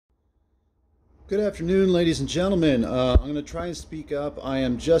Good afternoon, ladies and gentlemen. I'm going to try and speak up. I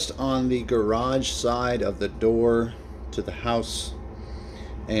am just on the garage side of the door to the house,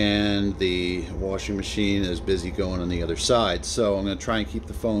 and the washing machine is busy going on the other side. So I'm going to try and keep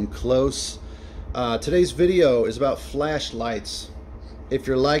the phone close. Today's video is about flashlights. If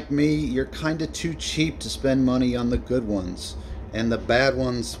you're like me, you're kind of too cheap to spend money on the good ones. And the bad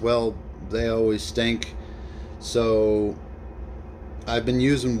ones, well, they always stink. So I've been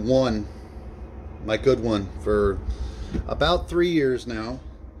using my good one, for about 3 years now,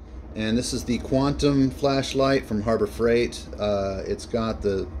 and this is the Quantum flashlight from Harbor Freight. It's got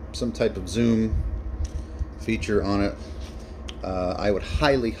some type of zoom feature on it. I would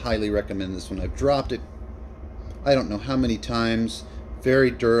highly recommend this one. I've dropped it I don't know how many times.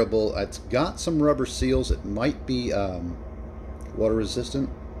 Very durable. It's got some rubber seals. It might be water resistant,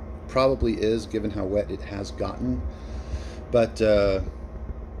 probably is, given how wet it has gotten, but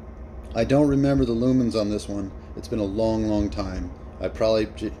I don't remember the lumens on this one. It's been a long time. I probably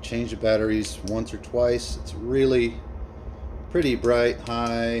changed the batteries once or twice. It's really pretty bright,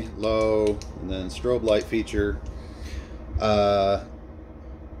 high, low, and then strobe light feature. I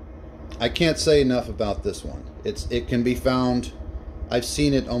can't say enough about this one. It can be found. I've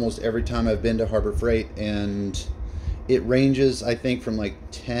seen it almost every time I've been to Harbor Freight, and it ranges, I think, from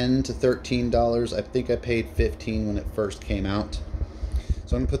like $10 to $13. I think I paid $15 when it first came out.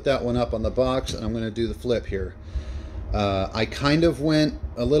 So I'm going to put that one up on the box, and I'm going to do the flip here. I kind of went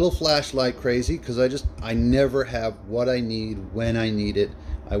a little flashlight crazy because I never have what I need when I need it.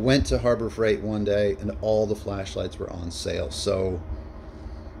 I went to Harbor Freight one day and all the flashlights were on sale, so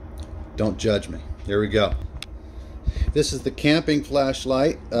don't judge me. Here we go. This is the camping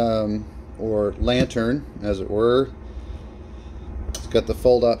flashlight, or lantern as it were. It's got the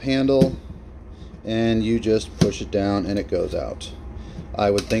fold-up handle, and you just push it down and it goes out. I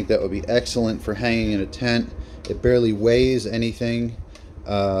would think that would be excellent for hanging in a tent. It barely weighs anything.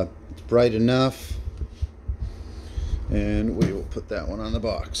 It's bright enough. And we will put that one on the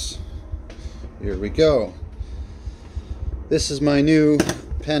box. Here we go. This is my new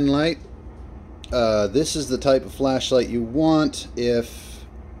pen light. This is the type of flashlight you want if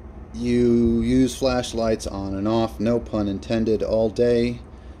you use flashlights on and off, no pun intended, all day.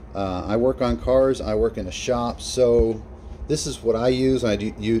 I work on cars. I work in a shop, so this is what I use.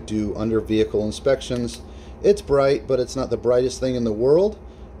 You do under vehicle inspections. It's bright, but it's not the brightest thing in the world.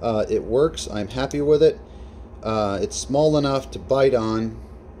 It works. I'm happy with it. It's small enough to bite on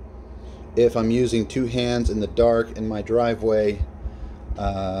if I'm using two hands in the dark in my driveway.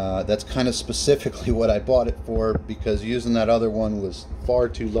 That's kind of specifically what I bought it for, because using that other one was far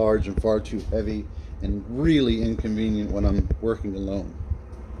too large and far too heavy and really inconvenient when I'm working alone.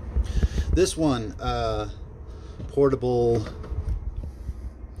 This one, portable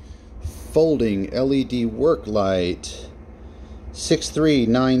folding LED work light,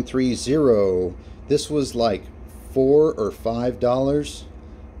 63930. This was like $4 or $5.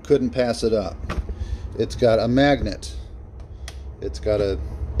 Couldn't pass it up. It's got a magnet. It's got a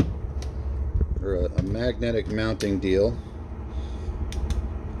magnetic mounting deal.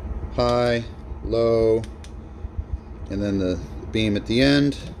 High, low, and then the beam at the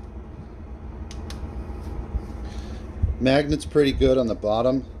end. Magnet's pretty good on the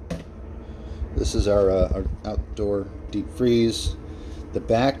bottom. This is our outdoor deep freeze. The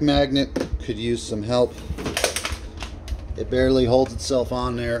back magnet could use some help. It barely holds itself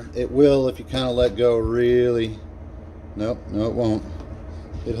on there. It will if you kind of let go, really. Nope, no it won't.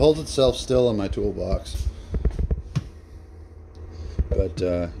 It holds itself still in my toolbox. But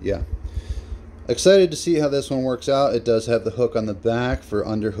yeah. Excited to see how this one works out. It does have the hook on the back for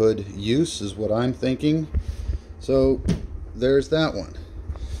underhood use, is what I'm thinking. So there's that one.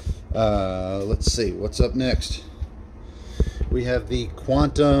 Let's see what's up next. We have the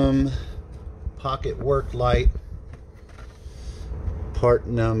Quantum pocket work light, part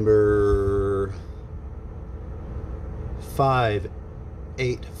number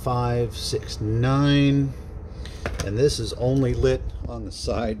 58569, and this is only lit on the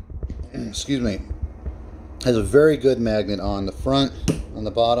side. Excuse me. Has a very good magnet on the front, on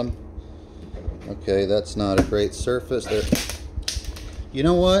the bottom. Okay, that's not a great surface there. You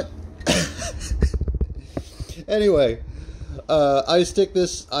know what? Anyway, I stick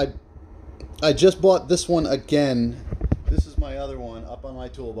this. I just bought this one again. This is my other one up on my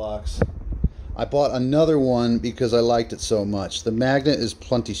toolbox. I bought another one because I liked it so much. The magnet is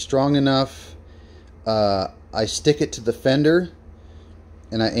plenty strong enough. I stick it to the fender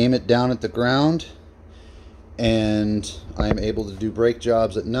and I aim it down at the ground, and I am able to do brake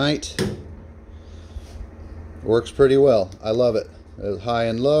jobs at night. Works pretty well. I love it. High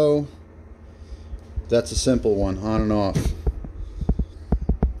and low. That's a simple one, on and off.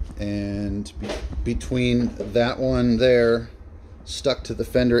 And between that one there, stuck to the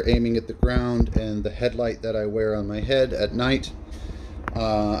fender aiming at the ground, and the headlight that I wear on my head at night,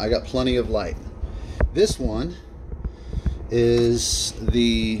 I got plenty of light. This one is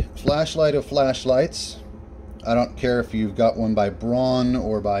the flashlight of flashlights. I don't care if you've got one by Braun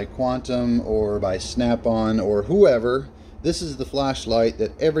or by Quantum or by Snap-on or whoever. This is the flashlight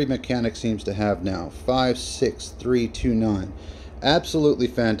that every mechanic seems to have now. 56329. Absolutely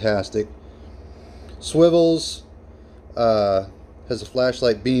fantastic. Swivels. Has a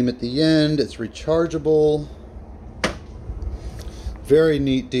flashlight beam at the end. It's rechargeable. Very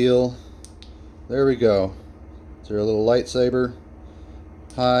neat deal. There we go. Is there a little lightsaber?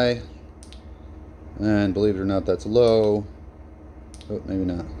 High. And believe it or not, that's low. Oh, maybe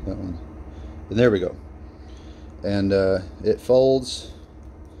not. That one. And there we go. And it folds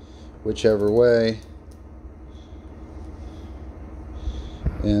whichever way.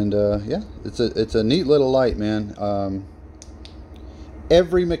 And yeah, it's a neat little light, man.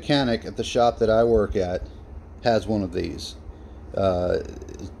 Every mechanic at the shop that I work at has one of these. They're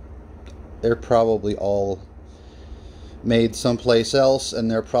probably all made someplace else, and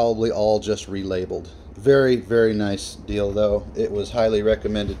they're probably all just relabeled. Very, very nice deal, though. It was highly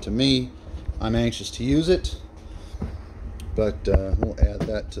recommended to me. I'm anxious to use it, but we'll add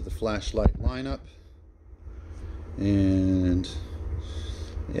that to the flashlight lineup. And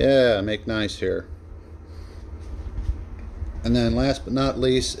yeah, make nice here. And then last but not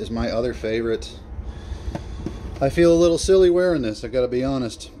least is my other favorite. I feel a little silly wearing this, I gotta be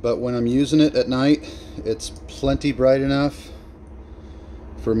honest, but when I'm using it at night, it's plenty bright enough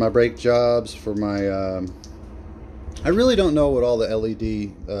for my brake jobs, for my I really don't know what all the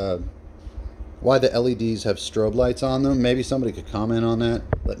LED why the LEDs have strobe lights on them. Maybe somebody could comment on that,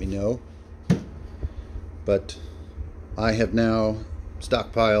 let me know. But I have now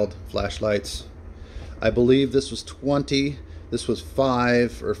stockpiled flashlights. I believe this was 20. This was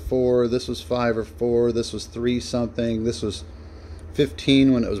 5 or 4. This was 5 or 4. This was 3 something. This was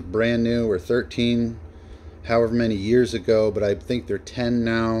 15 when it was brand new, or 13 however many years ago, but I think they're 10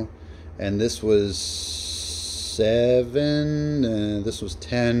 now. And this was 7 and this was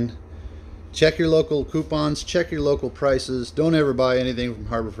 10. Check your local coupons, check your local prices. Don't ever buy anything from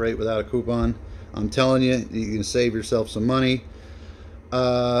Harbor Freight without a coupon. I'm telling you, you can save yourself some money.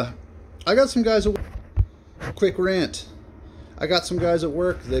 I got some guys at work. Quick rant. I got some guys at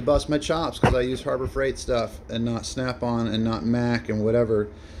work, they bust my chops because I use Harbor Freight stuff and not Snap-on and not Mac and whatever.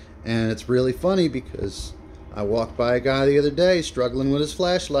 And it's really funny because I walked by a guy the other day struggling with his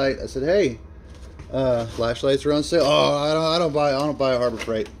flashlight. I said, hey, flashlights are on sale. Oh, I don't buy a Harbor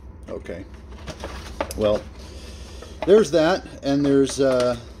Freight. Okay. Well, there's that, and there's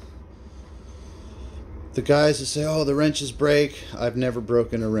the guys that say, oh, the wrenches break. I've never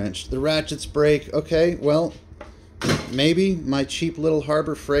broken a wrench. The ratchets break. Okay, well, maybe my cheap little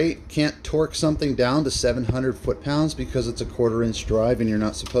Harbor Freight can't torque something down to 700 foot-pounds because it's a 1/4-inch drive and you're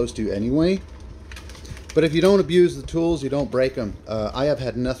not supposed to anyway. But if you don't abuse the tools, you don't break them. I have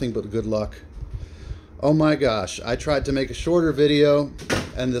had nothing but good luck. Oh my gosh, I tried to make a shorter video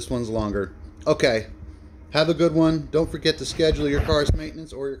and this one's longer. Okay, have a good one. Don't forget to schedule your car's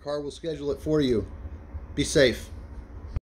maintenance, or your car will schedule it for you. Be safe.